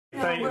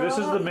saying this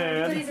is the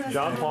man,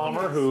 John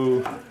Palmer,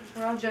 who,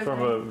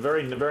 from a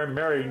very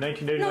merry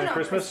 1989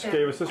 Christmas,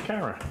 gave us this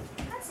camera.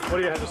 What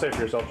do you have to say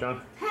for yourself,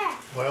 John?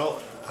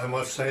 Well, I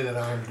must say that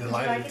I'm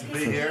delighted to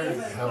be here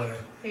and have a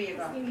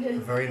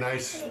very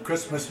nice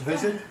Christmas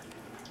visit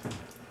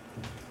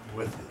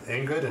with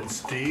Ingrid and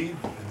Steve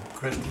and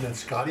Kristen and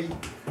Scotty,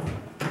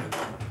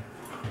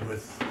 and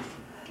with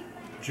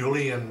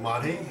Julie and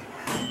Monty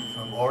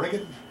from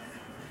Oregon,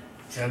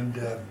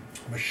 and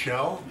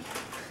Michelle,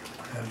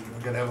 and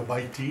we're going to have a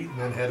bite to eat and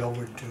then head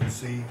over to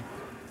see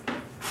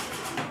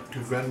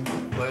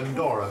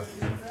Glendora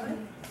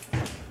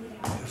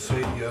to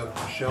see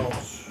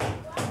Michelle's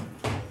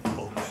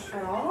folks for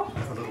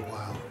a little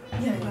while.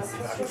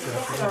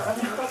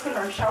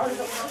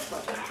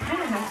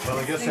 Well,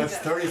 I guess that's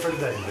 30 for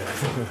today then.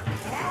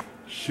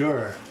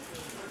 Sure.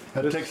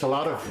 That takes a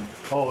lot of...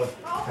 Oh,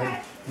 and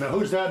now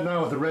who's that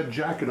now with the red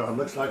jacket on?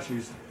 Looks like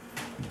she's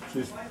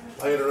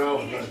playing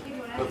around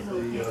with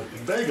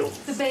the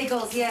bagels. The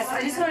bagels, yes.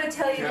 I just want to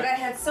tell you that I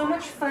had so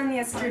much fun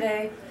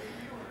yesterday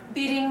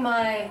beating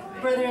my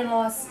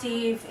brother-in-law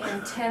Steve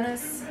in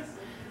tennis.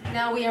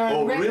 Now we are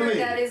on record. Really?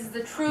 That is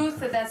the truth,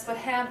 that's what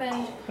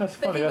happened. That's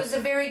funny. But he was a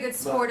very good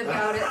sport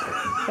about it.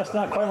 That's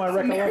not quite my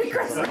recollection. Merry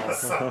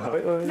Christmas.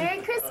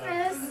 Merry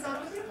Christmas.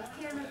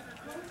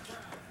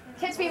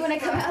 Catch me when I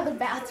come out of the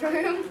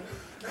bathroom.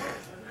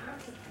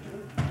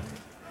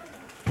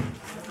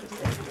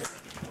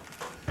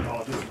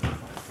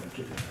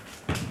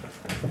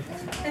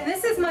 And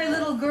this is my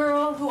little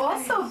girl who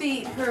also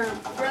beat her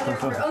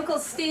Uncle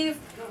Steve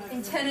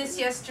in tennis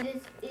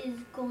yesterday. This is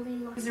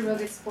Goldilocks. He's a real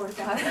good sport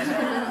about it.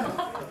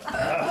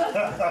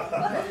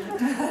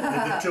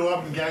 Did the two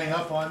of them gang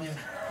up on you?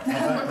 I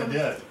bet they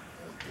did.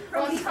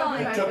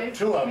 It took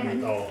two of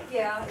them though.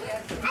 Yeah. I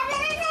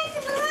better take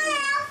the balloon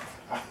out.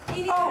 I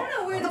don't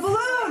know where the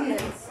balloon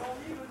is.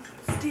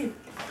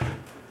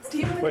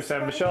 Steve. Wait,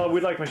 Sam, Michelle,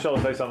 we'd like Michelle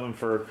to say something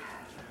for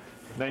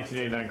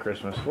 1989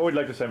 Christmas. What would you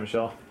like to say,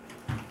 Michelle?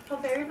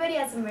 Hope everybody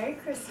has a Merry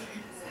Christmas.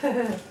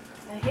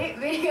 I hate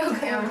video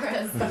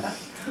cameras.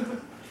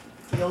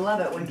 You'll love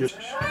it when you...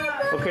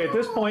 Okay, at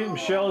this point,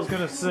 Michelle is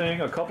going to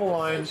sing a couple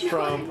lines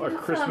from a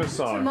Christmas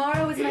song.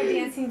 Tomorrow is my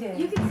dancing day.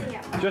 You can sing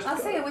it. I'll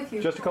sing it with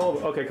you. Just a couple.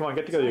 Okay, come on,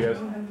 get together, you guys.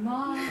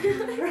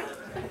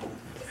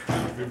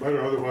 You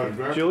better otherwise,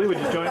 right? Julie, would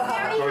you join? We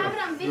already have it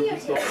on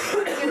videotape.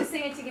 We're going to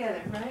sing it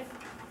together, right?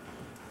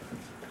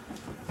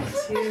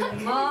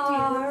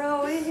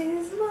 Tomorrow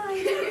is my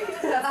day.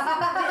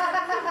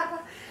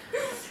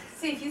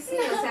 See, if you sing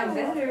it, it'll sound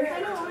better. I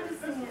don't want to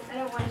sing it. I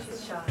don't want to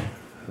sing it.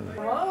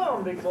 Come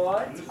on, big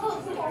boy.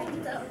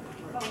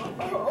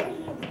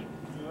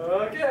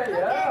 Okay,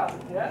 yeah.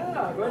 Go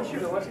ahead and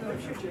shoot it. What's going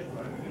to shoot you?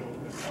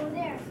 Oh,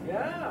 there.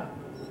 Yeah.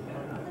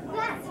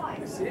 That's why.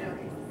 I see it.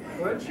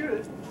 Go ahead and shoot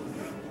it.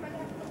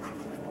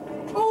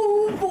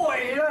 Oh, boy.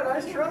 Yeah,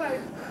 nice try.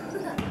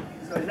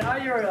 So now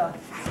you're a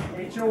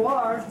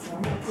HOR.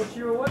 I'm going to push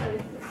you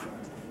away.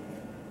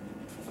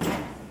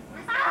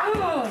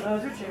 Oh, that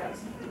was your chance.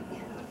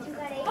 You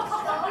got H.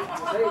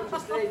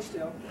 Just H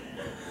still.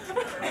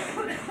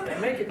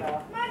 Can't make it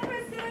now. Come on,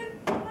 Kristen.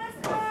 Last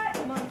shot.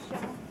 Come on,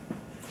 Michelle.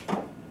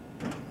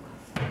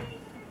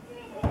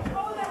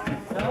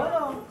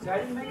 No. See, I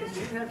didn't make it, so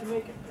you didn't have to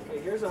make it. Okay,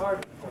 here's a hard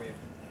one for you.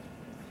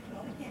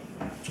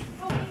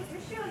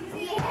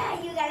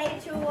 Yeah, you got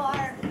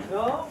H-O-R.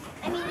 No?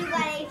 I mean, you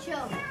got H-O.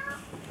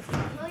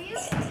 Will you?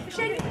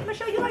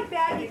 Michelle, you like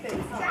baggy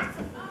things, huh?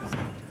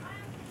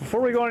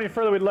 Before we go any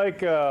further, we'd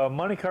like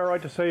Monty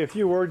Cartwright to say a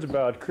few words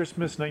about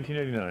Christmas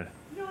 1989.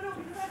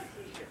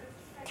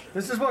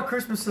 This is what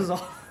Christmas is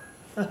all.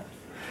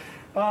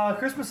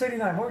 Christmas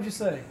 '89. What would you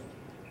say?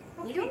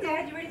 We don't know.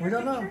 You ready for We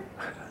don't a know. picture?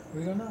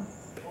 We don't know.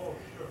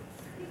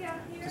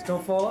 Just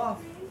don't fall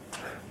off.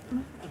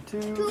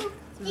 2,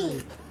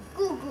 3.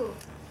 Goo-goo.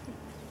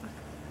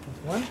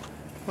 1.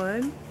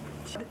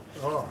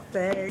 Oh.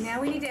 Thanks. Now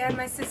we need to add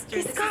my sister.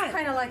 This is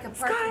kind of like a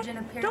partridge in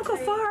a pear Don't go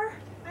tree. far.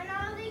 I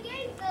know the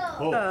gate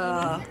though.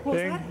 Oh.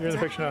 Ding, you're in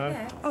the picture now.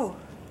 Yeah. Oh,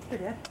 here,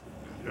 Dad.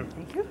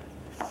 Thank you.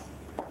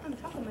 I'm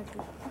talking about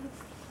you.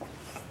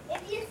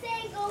 If you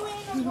say go in,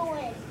 I'll go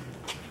in.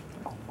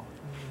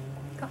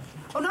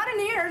 Oh, not in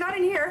here, not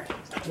in here.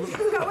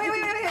 Scott,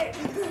 wait.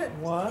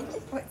 1.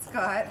 Wait,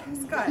 Scott.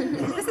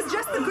 This is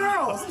just the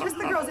girls. Just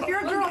the girls. If you're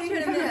a girl, you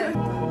can come in.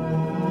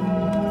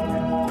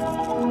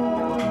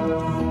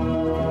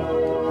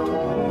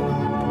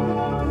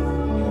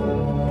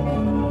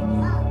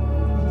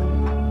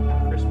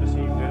 Christmas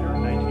Eve dinner,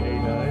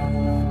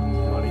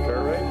 1989. Monty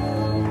Cartwright.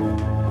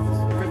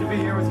 Good to be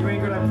here with you,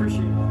 Ingrid. I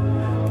appreciate it.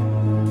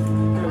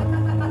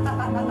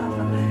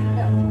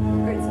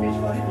 Great speech,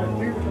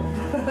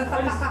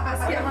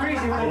 I get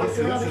crazy when I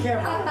get on the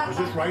camera. Was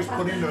this rice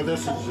pudding or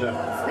this is...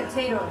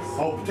 Potatoes.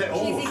 Oh,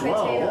 Cheesy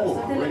swell. potatoes. Oh,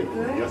 Don't they great. look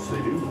good? Yes,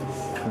 they do.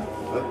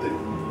 That they do.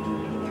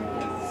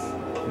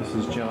 This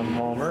is John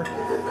Palmer.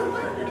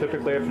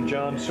 Typically after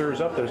John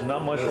serves up, there's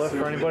not much left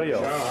for anybody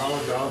else.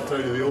 I'll tell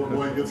you, the old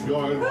boy gets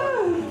going.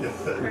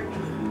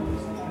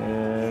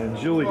 And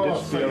Julie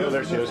just,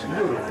 there she is.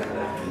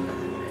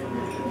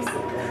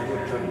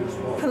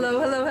 Hello,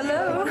 hello,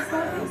 hello.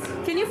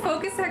 Can you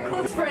focus that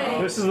close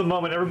frame? This is the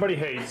moment everybody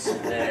hates.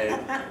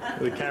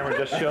 The camera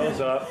just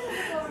shows up.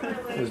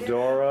 There's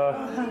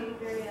Dora,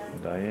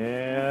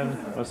 Diane.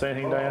 Want to say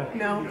anything, Diane?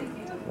 No.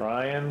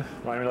 Ryan?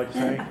 Ryan, would you like to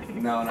say?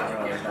 No,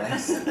 not really.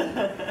 Nice.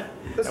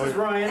 This is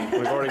Ryan.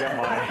 We've already got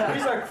mine.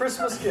 He's our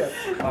Christmas gift.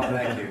 Oh,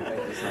 thank you.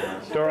 Thank you so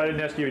much. Dora, I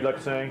didn't ask you. Would you like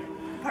to say anything?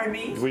 Pardon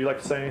me? Would you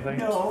like to say anything?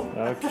 No.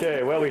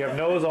 Okay, well, we have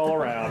no's all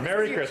around.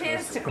 Merry Your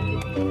Christmas. chance to.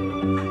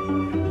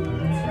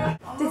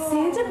 Did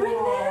Santa bring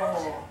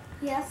that?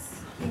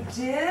 Yes. He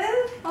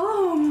did?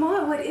 Oh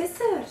my, what is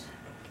it?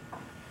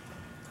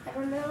 I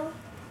don't know.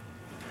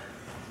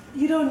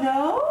 You don't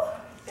know?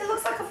 It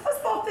looks like a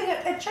football thing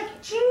at Chuck E.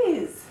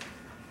 Cheese.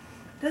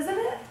 Doesn't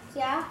it?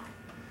 Yeah.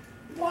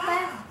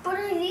 Wow. What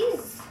are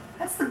these?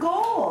 That's the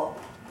goal.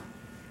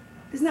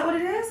 Isn't that what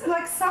it is?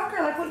 Like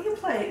soccer, like what you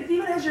play. It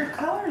even has your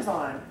colors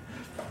on.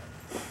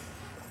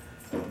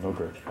 No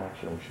great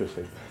distraction, we should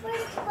say.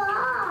 Where's the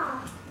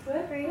ball?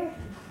 Right here.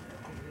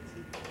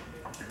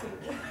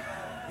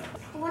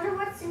 I wonder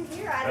what's in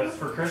here. I That's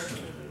don't. for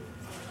Kristen.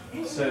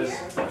 It says,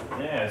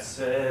 yeah, it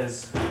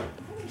says,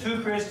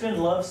 to Kristen,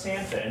 love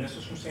Santa. And this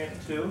was from Santa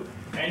too.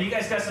 And you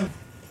guys got some.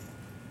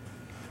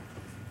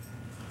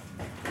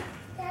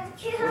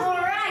 All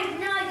right,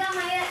 now I got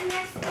my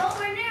next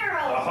bow and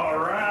arrow. All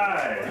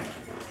right.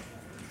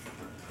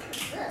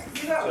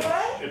 You got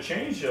what? A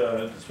change,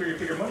 it's for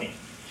your money.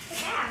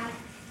 Yeah.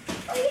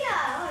 Oh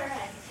yeah. All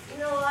right. You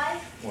know why?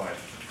 Why?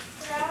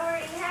 'Cause I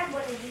already had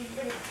one of these,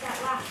 but it's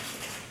got lost.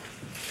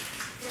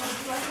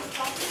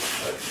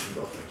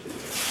 I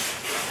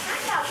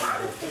got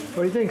one of these.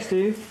 What do you think,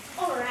 Steve?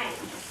 All right.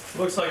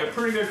 Looks like a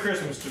pretty good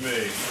Christmas to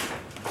me.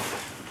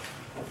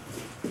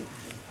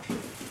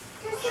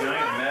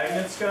 Giant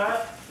magnet,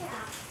 Scott? Yeah.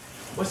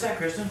 What's that,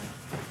 Kristen?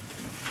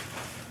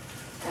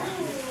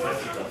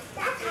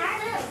 That's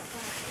hard.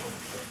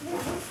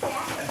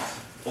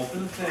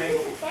 Open the thing.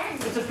 It's a pen.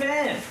 It's a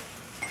pen.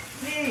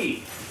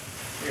 Neat.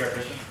 Here you are,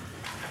 Kristen.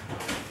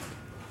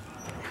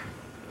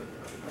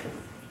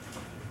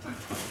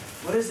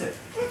 What is it?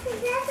 Dress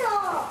and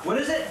dazzle. What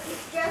is it?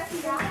 Dress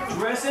and dazzle.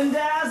 Dress and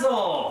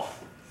dazzle.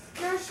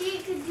 Now she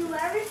could do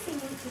everything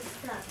with this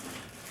stuff.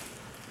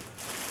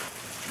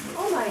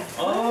 Oh my goodness.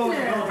 Oh, you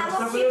know, How what's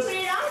about up she with put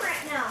this? it on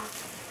right now?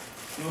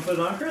 You want to put it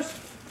on, Chris?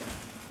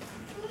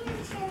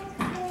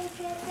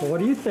 Well, what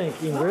do you think,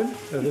 Ingrid,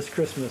 of this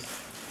Christmas?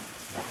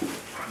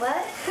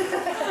 What?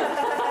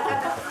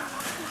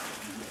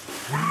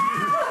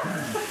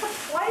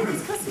 Why are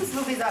these Christmas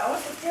movies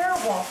always so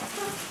terrible?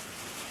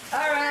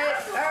 All right,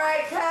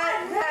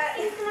 cut.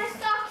 It's my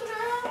stocking I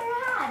ever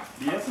had.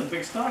 Yeah, it's a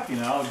big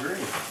stocking, I'll agree.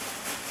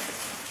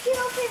 He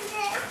opened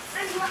it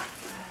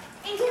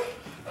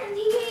and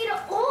he ate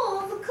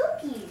all the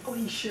cookies. Oh,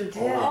 he sure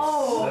did.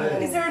 Oh,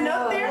 Is there a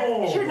note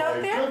there? Is your note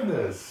my there?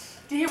 goodness.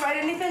 Did he write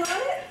anything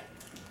on it?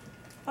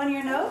 On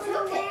your note? You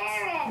took it.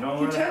 You know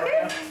You what took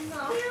it?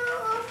 No. You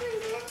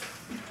opened it.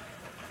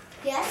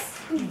 Yes.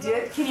 You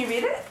did? Can you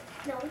read it?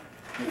 No.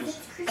 It's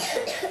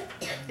Christmas.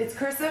 It's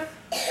cursive?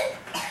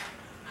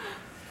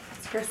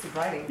 It's cursive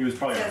writing. He was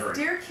probably in a It says, hurry.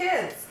 Dear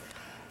kids,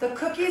 the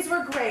cookies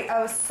were great.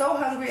 I was so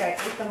hungry I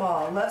ate them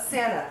all. Love,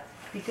 Santa.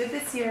 Be good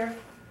this year.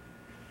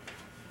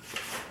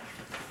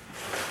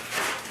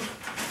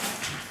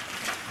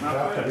 You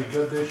have to be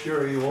good this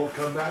year or you won't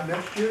come back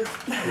next year?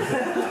 One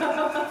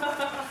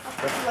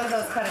of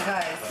those kind of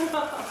guys.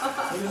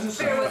 What is this?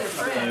 Fair weather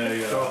friend. There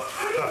you go.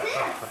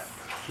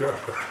 Sure.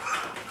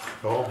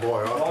 Oh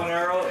boy, Ball and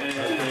arrow this is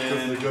a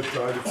and good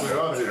time to clear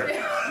out of here.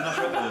 enough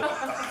of this.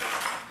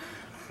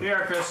 Here you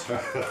are, Chris.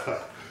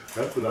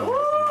 That's what I'm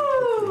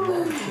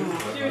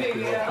Shooting,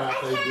 yeah. I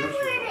can't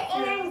wear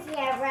the earrings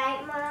yet, right,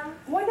 Mom?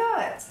 Why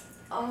not? Because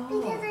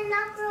Oh. they're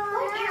not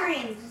growing out.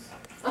 Earrings.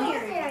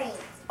 Earrings.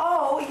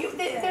 Oh,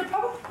 they're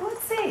probably,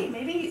 let's see,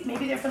 maybe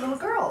they're for little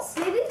girls.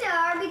 Maybe they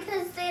are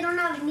because they don't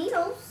have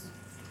needles.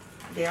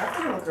 They are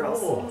for little girls.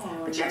 Oh.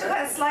 But you have to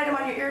kind of slide them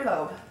on your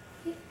earlobe.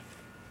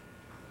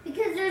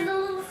 Because there's a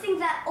little thing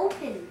that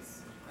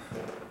opens.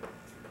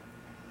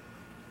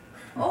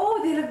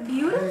 Oh, they look Hey,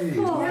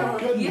 beautiful. my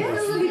goodness. Yes,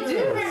 There's a they little do.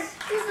 thing that-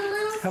 there's a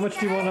little How much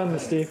do you want on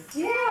this, Steve?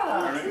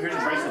 Yeah. Here's a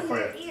bracelet for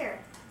you. Ear.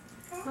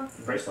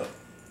 Bracelet.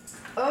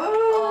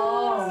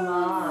 Oh,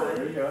 my.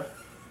 There you go.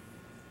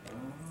 Oh,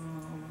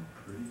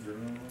 pretty girl.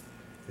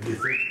 And you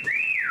think,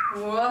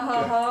 Whoa.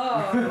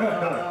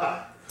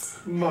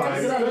 my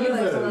You look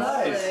goodness.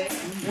 lovely.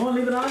 You want to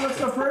leave it on? That's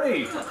so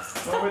pretty.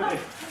 What would they?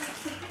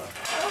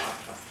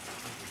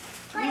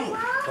 My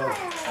wallet.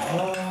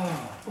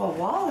 a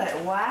wallet.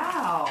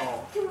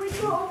 Wow. Can we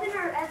go open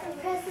our other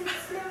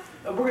presents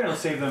now? We're gonna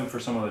save them for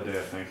some other day,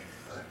 I think.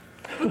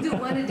 We'll do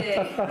one a day.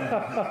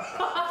 Must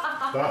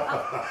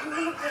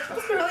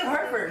be really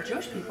hard for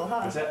Jewish people,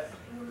 huh? Is that?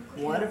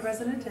 One a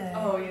present a day.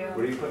 Oh, yeah.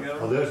 What are you putting the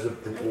Oh, other? there's the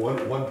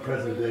one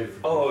present a day.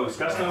 Oh,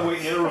 Scott's gonna wait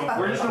in the other room.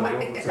 We're just gonna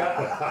wait.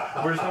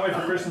 Scott, we're just gonna wait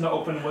for Kristen to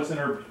open what's in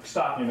her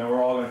stocking, and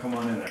we're all gonna come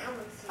on in there.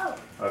 Oh.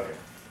 Okay.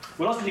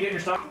 What else did you get in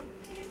your stocking?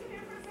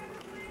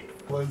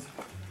 Ones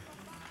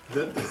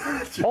that-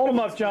 Hold them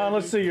up, John.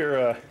 Let's see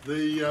your.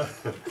 the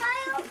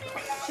Kyle,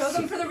 Show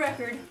them for the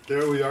record.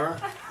 There we are.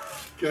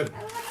 Good.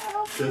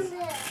 Just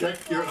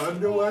check your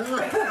underwear. And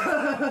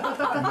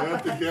they're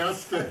at the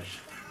gas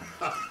station.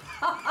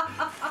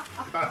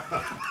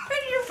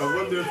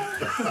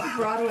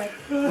 Broadway.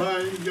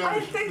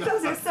 I think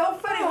those are so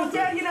funny. Well,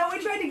 Dad, you know, we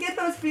tried to get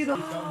those for you.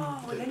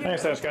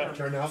 Thanks, Scott.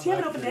 Turn out. So you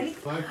haven't opened any?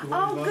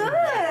 Oh,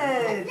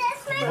 good.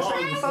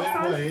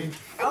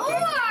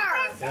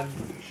 And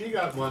she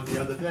got one the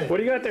other day. What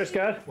do you got there,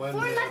 Scott? When,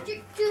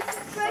 electric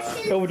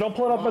toothbrushes. Oh, don't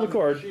pull it up by the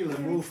cord. Sheila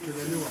moved to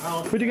the new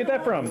house. Where'd you get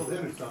that from?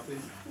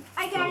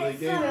 I So got they it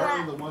gave from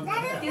her the one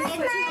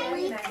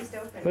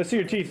that Let's see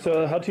your teeth.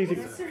 So how teeth?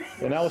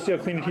 And now we'll see how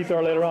clean your teeth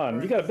are later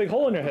on. You got a big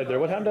hole in your head there.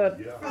 What happened to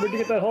that? Where'd you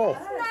get that hole?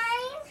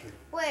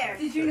 Where?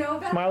 Did you know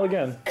about Smile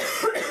again.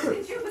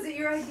 Did you? Was it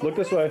your idea? Look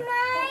this way.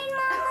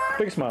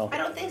 Big smile. I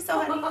don't think so,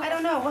 honey. I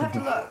don't know. We'll have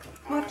to look.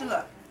 We'll have to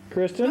look.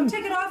 Kristen. Don't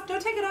take it off.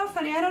 Don't take it off,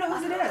 honey. I don't know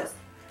whose it is.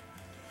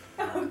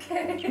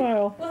 Okay.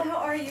 Smile. Well, how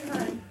are you,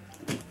 hon?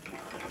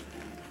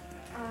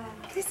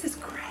 This is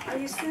great. Are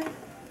you sick?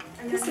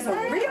 This is a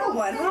real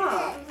one,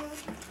 huh?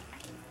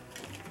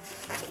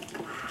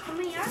 How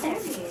many are there?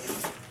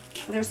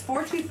 There's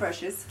 4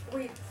 toothbrushes.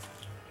 Wait.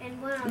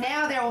 And one on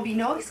Now there will be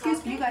no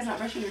excuse for you guys not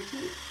brushing your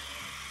teeth.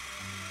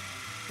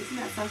 Isn't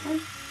that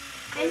something?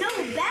 I know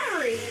the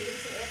battery.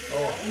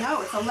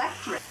 No, it's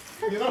electric.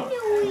 You know,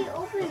 We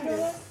opened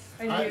this.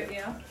 Are you?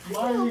 Yeah.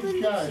 my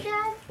gosh.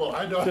 Well,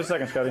 I don't. Just a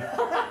second, Scotty.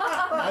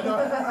 I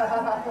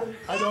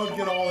don't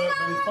get all that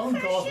many phone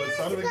calls, but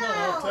son of a gun,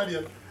 I'll tell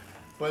you,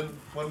 when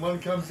one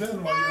comes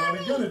in, well, you want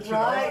to get it, you know?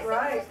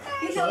 Right.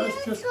 So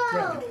that's just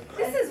great.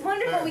 This is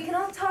wonderful. We can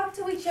all talk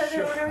to each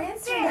other on our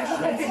Instagram.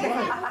 That's right.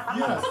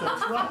 Yes,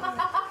 that's right.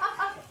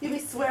 You'll be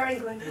swearing,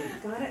 going,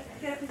 got it,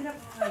 pick it up.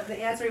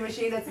 The answering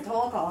machine, that's a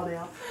toll call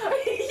now.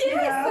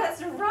 Yes,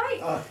 that's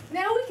right.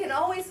 Now we can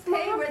always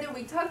pay whether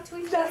we talk to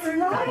each other or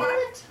not.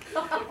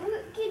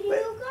 Can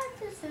you got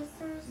the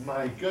sisters?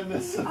 My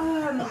goodness.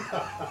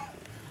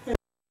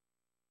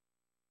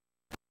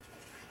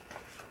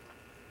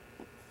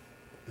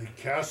 The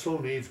castle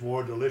needs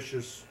more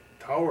delicious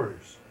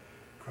towers,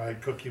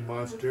 cried Cookie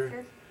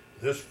Monster.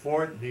 This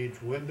fort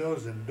needs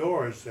windows and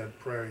doors, said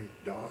Prairie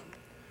Dog.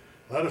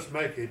 Let us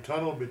make a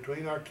tunnel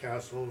between our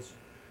castles,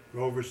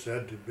 Grover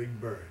said to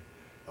Big Bird.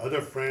 Other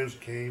friends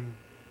came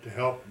to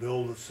help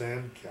build the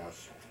sand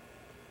castle.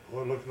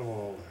 Oh, look at them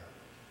all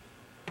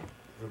there.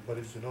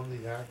 Everybody's in on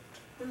the act.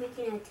 We're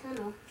making a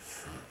tunnel.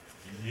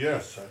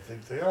 Yes, I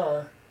think they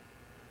are.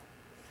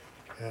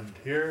 And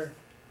here,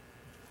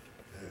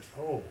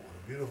 oh, what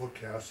a beautiful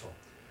castle.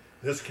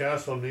 This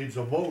castle needs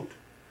a moat,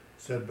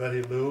 said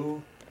Betty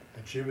Lou,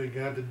 and she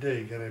began to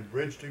dig, and a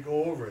bridge to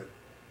go over it,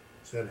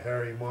 said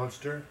Harry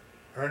Monster.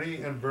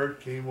 Ernie and Bert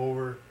came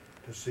over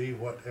to see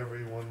what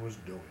everyone was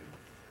doing.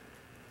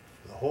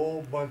 The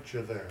whole bunch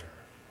are there.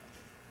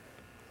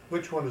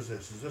 Which one is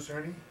this? Is this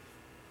Ernie?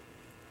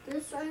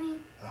 This Ernie?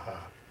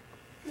 Aha.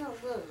 No,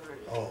 this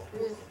Ernie. Oh.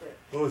 This is Bert.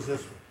 Who is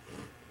this one?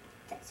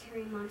 That's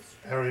Harry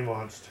Monster. Harry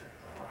Monster.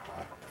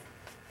 Aha.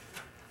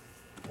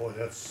 Boy,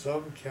 that's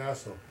some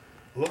castle.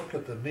 Look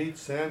at the neat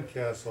sand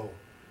castle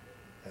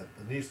at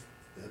the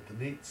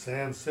neat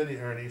sand city,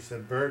 Ernie,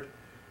 said Bert.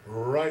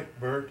 Right,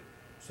 Bert,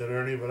 said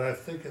Ernie, but I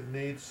think it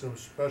needs some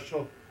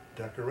special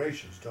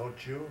decorations,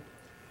 don't you?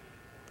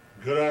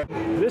 Good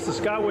idea. This is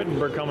Scott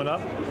Wittenberg coming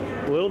up,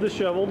 a little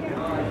disheveled,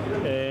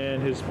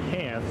 and his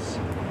pants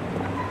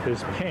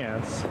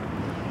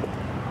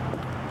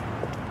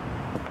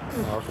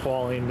are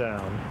falling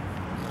down.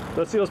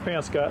 Let's see those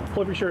pants, Scott.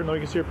 Pull up your shirt and then we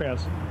can see your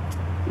pants.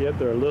 Yep,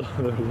 they're a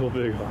little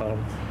big on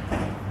them.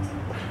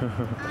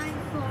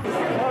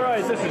 All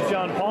right, this is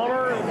John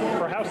Palmer,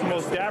 perhaps the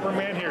most dapper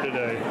man here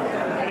today.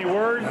 Any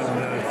words?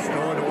 And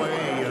stored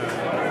away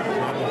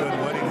not good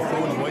wedding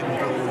food, waiting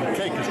until the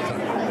cake is cut.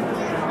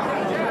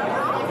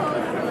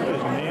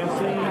 There's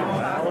Nancy,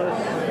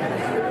 Alice,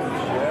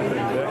 Jeff,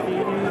 and Becky.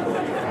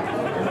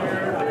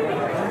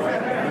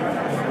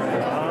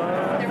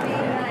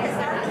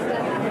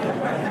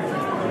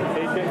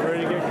 Cake getting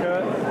ready to get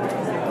cut.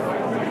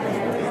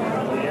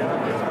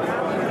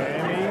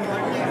 Amy.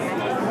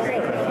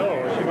 Oh,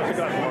 she must have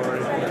gotten them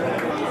already.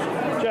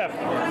 Jeff.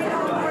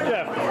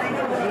 Yeah,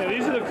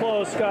 these are the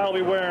clothes Scott will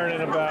be wearing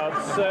in about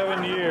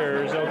 7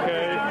 years,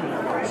 okay?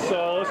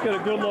 So let's get a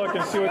good look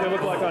and see what they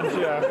look like on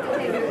Jeff.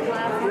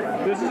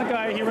 This is a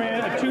guy, he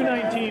ran a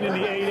 2:19 in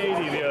the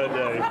 880 the other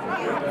day.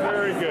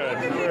 Very good,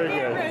 very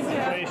good.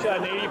 And he shot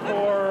an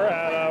 84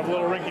 at a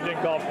little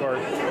rinky-dink golf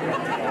course.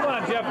 Come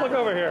on, Jeff, look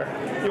over here.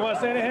 You want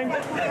to say anything?